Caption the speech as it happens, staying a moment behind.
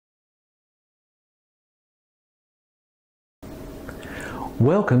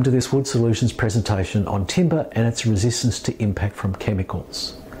Welcome to this Wood Solutions presentation on timber and its resistance to impact from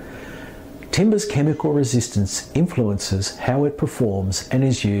chemicals. Timber's chemical resistance influences how it performs and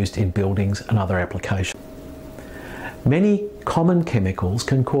is used in buildings and other applications. Many common chemicals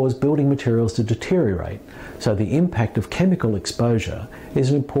can cause building materials to deteriorate, so the impact of chemical exposure is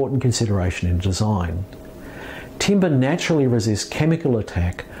an important consideration in design. Timber naturally resists chemical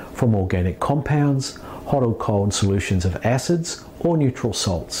attack from organic compounds, hot or cold solutions of acids or neutral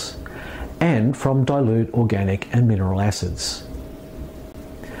salts, and from dilute organic and mineral acids.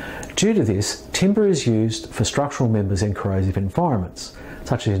 Due to this, timber is used for structural members in corrosive environments,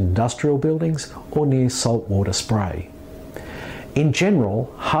 such as industrial buildings or near saltwater spray. In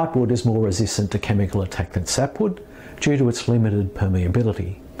general, hardwood is more resistant to chemical attack than sapwood due to its limited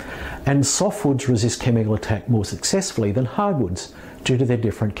permeability, and softwoods resist chemical attack more successfully than hardwoods due to their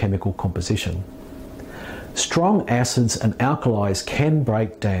different chemical composition. Strong acids and alkalis can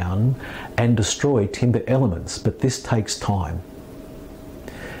break down and destroy timber elements, but this takes time.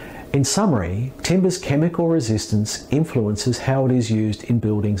 In summary, timber's chemical resistance influences how it is used in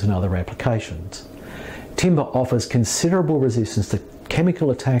buildings and other applications. Timber offers considerable resistance to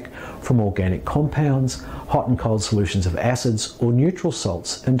chemical attack from organic compounds, hot and cold solutions of acids or neutral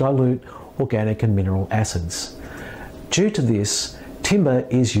salts, and dilute organic and mineral acids. Due to this, timber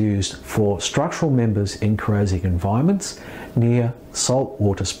is used for structural members in corrosive environments near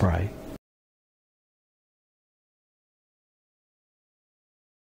saltwater spray.